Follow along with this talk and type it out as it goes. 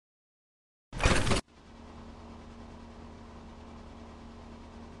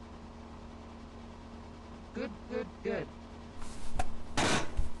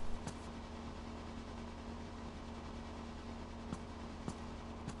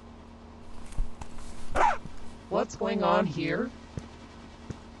What's going on here?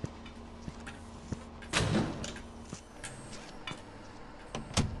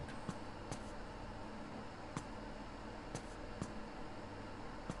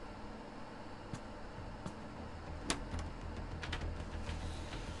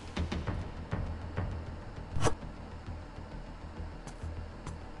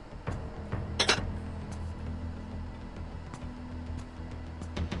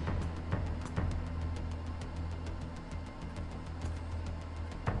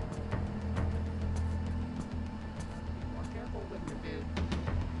 More careful with your dude.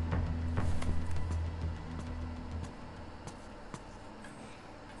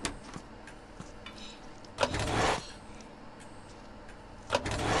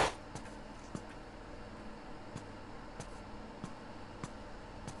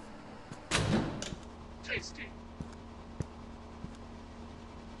 Tasty.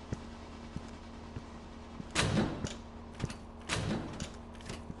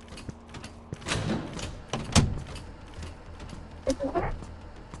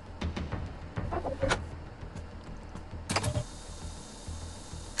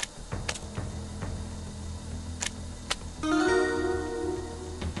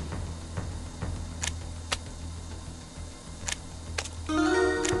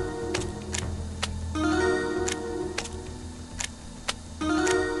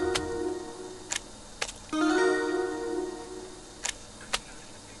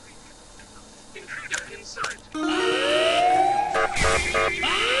 Intruder in sight.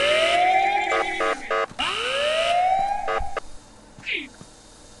 Keep.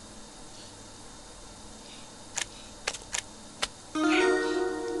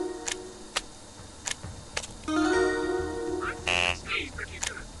 Keep. Pretty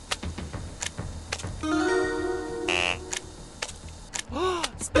good.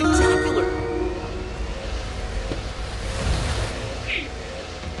 Spectacular! Keep.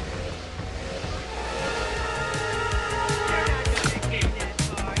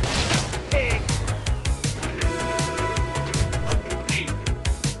 Keep.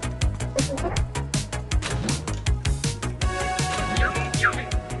 Yummy, yummy.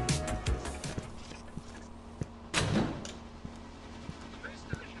 Most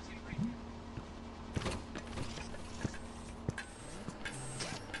delicious ingredient.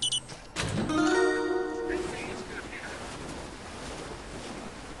 Everything is good here.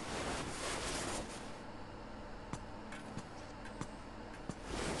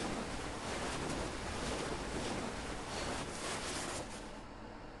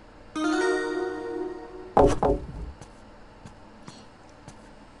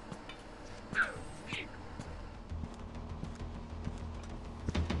 No, keep.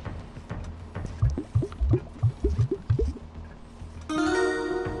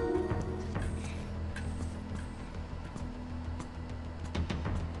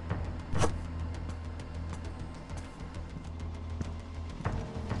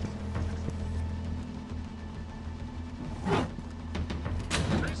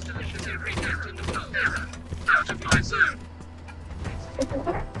 Most delicious ingredient in the world. Error. Out of my zone.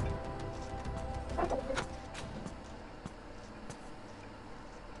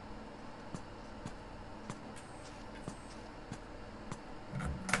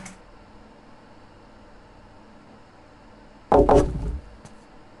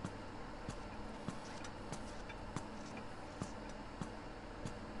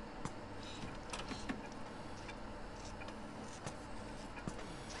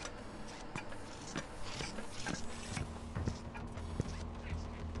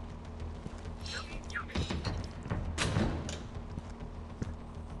 Yummy, yummy.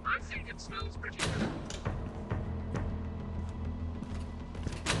 I think it smells pretty good.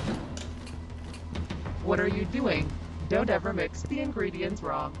 What are you doing? Don't ever mix the ingredients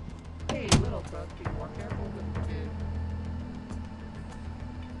wrong. Hey, little bug, be more careful with your dude.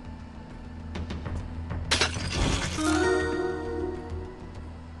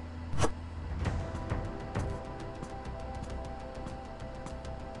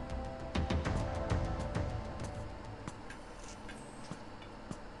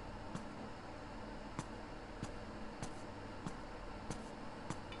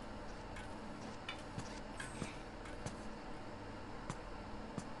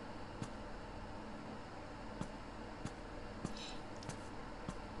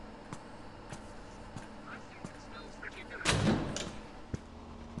 I think it smells pretty good.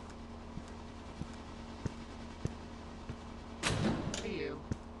 Hey you.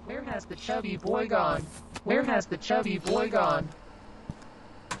 Where has the chubby boy gone? Where has the chubby boy gone?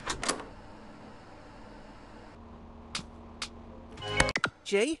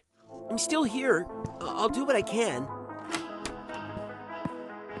 Jay? I'm still here. I'll do what I can.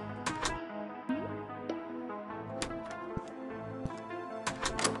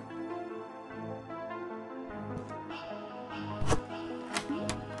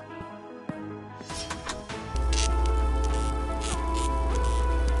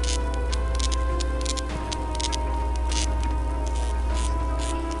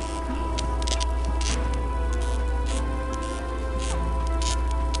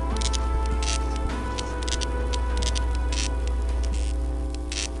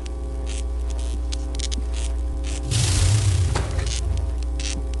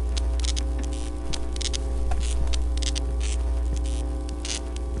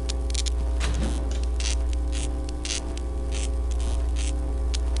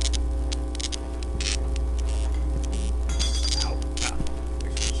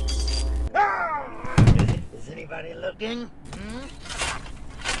 Is anybody looking? Hmm?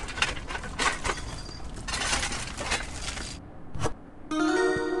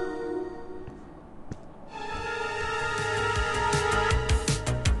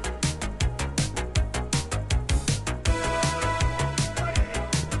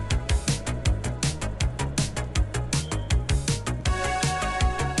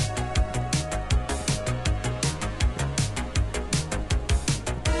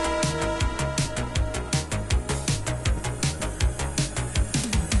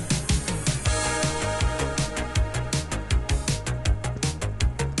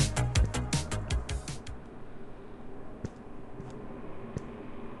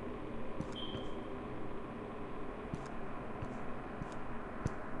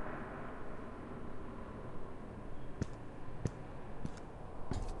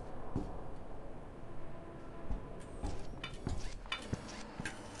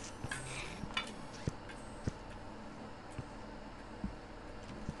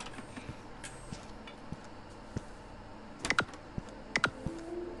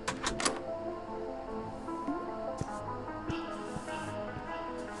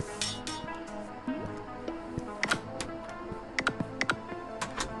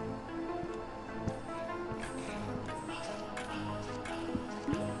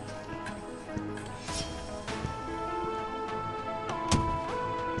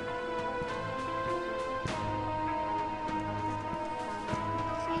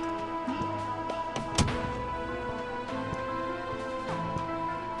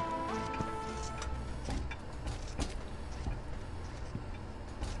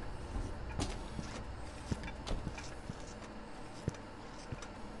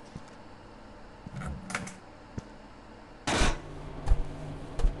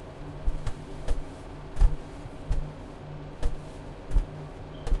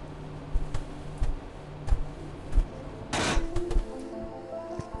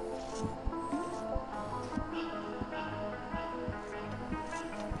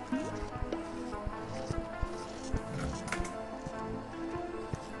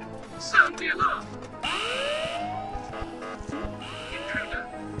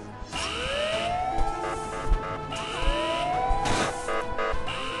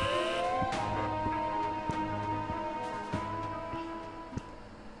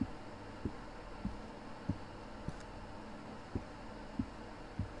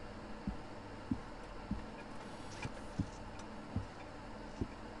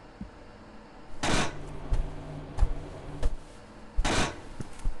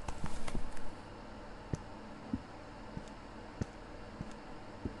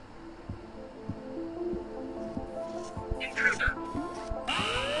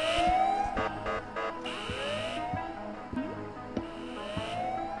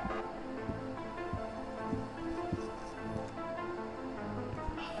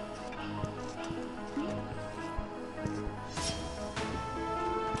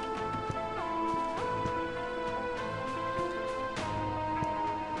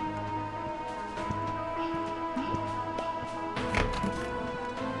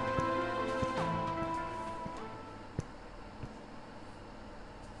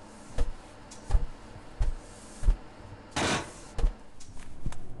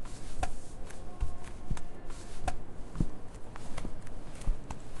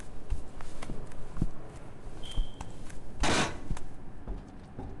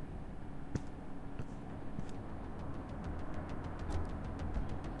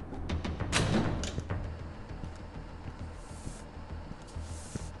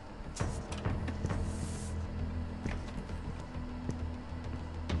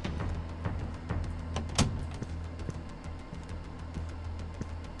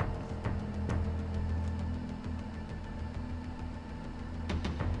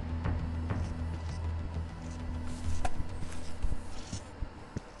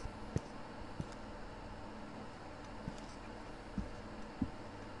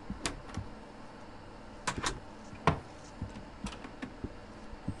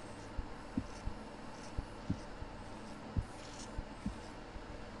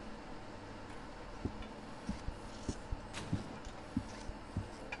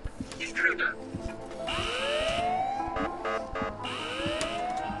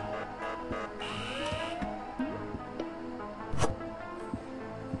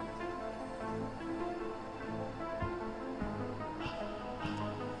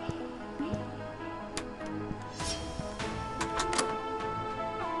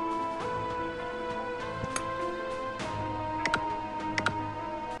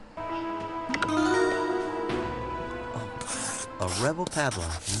 rebel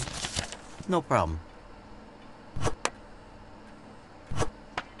padlock, huh? No problem.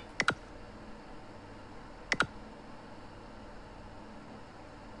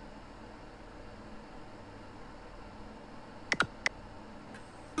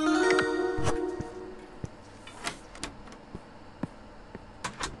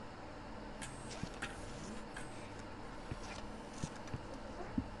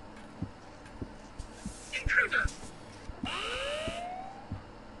 Intruder!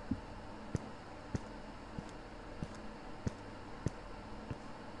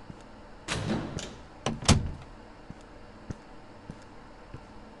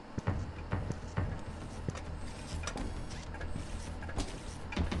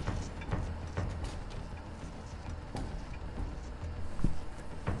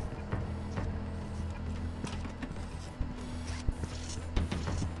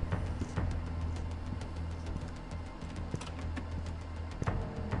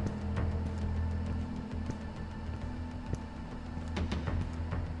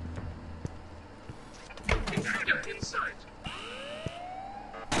 Intruder in sight!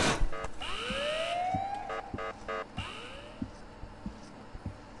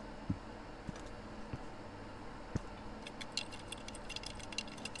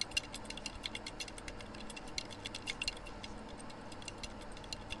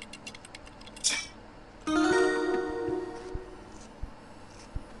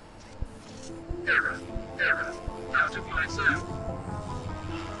 Error! Error! Out of my zone!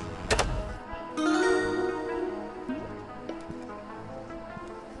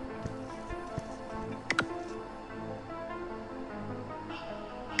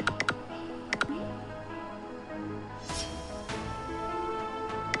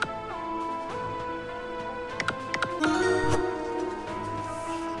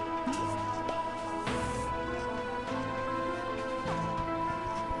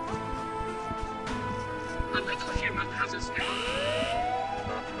 A little human has escaped.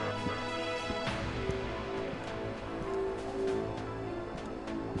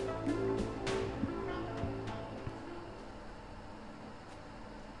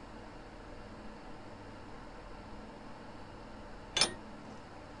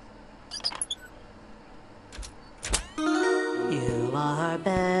 You are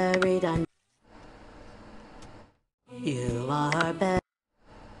buried under. You are buried.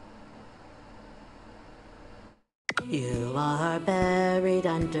 You are buried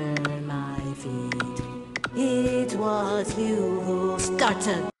under my feet. It was you who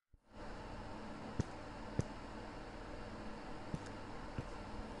started.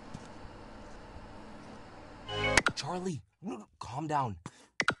 Charlie, calm down.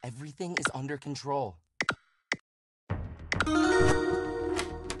 Everything is under control.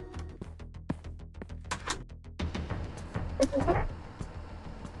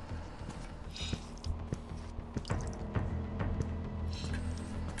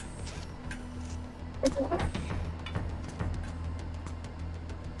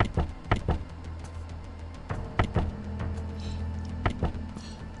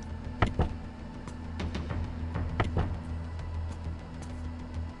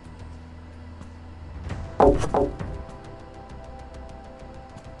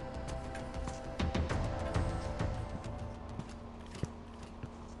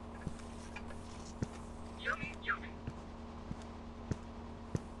 Yummy, yummy.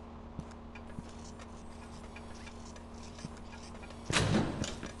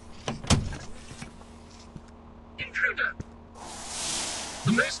 Intruder!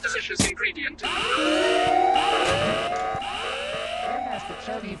 The most delicious ingredient. Where has the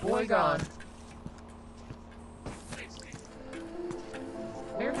chubby boy gone? Tasty.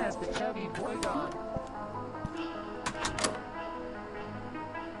 Where has the chubby boy gone?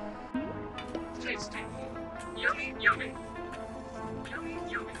 Tasty. Yummy, yummy. Yummy,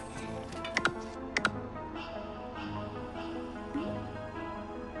 yummy.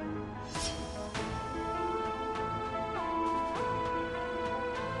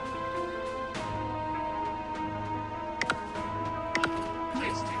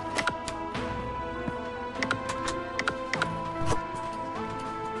 Tasty.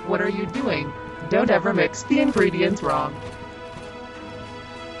 What are you doing? Don't ever mix the ingredients wrong.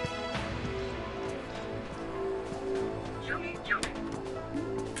 Yummy, yummy.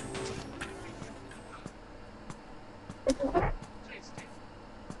 Tasty.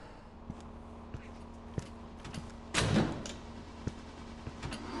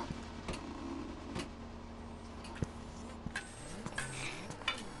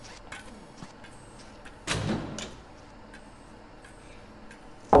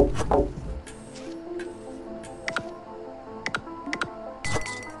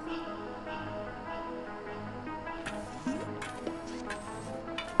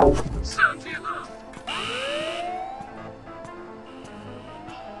 Sound the alarm.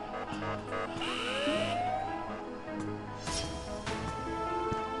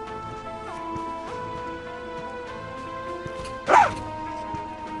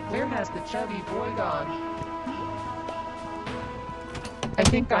 Where has the chubby boy gone? I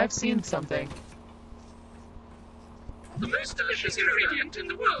think I've seen something. The most delicious ingredient in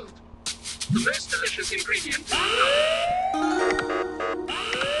the world. The most delicious ingredient in the world.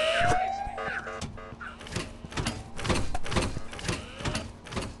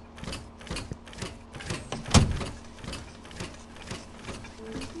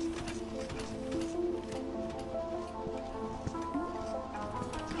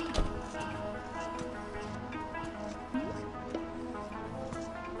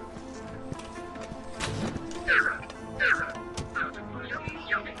 Error. Error. Out of my yummy,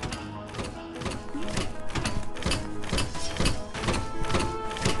 yummy.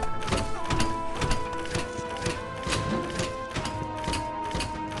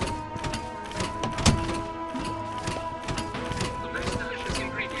 The most delicious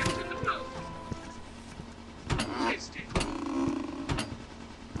ingredient in the world. Tasty.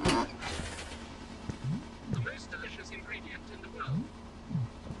 The most delicious ingredient in the world.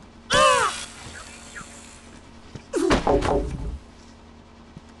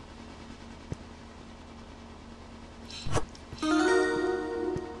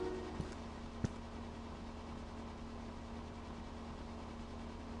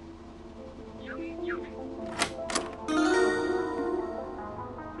 Yummy, yummy.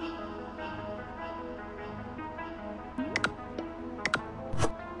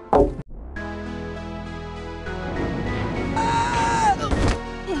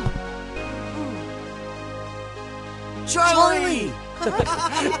 Charlie!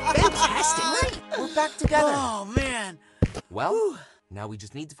 Fantastic! We're back together. Oh, man. Well, now we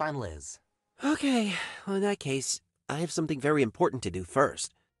just need to find Liz. Okay, well, in that case, I have something very important to do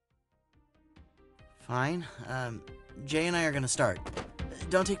first. Fine. Jay and I are gonna start.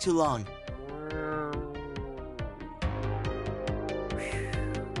 Don't take too long.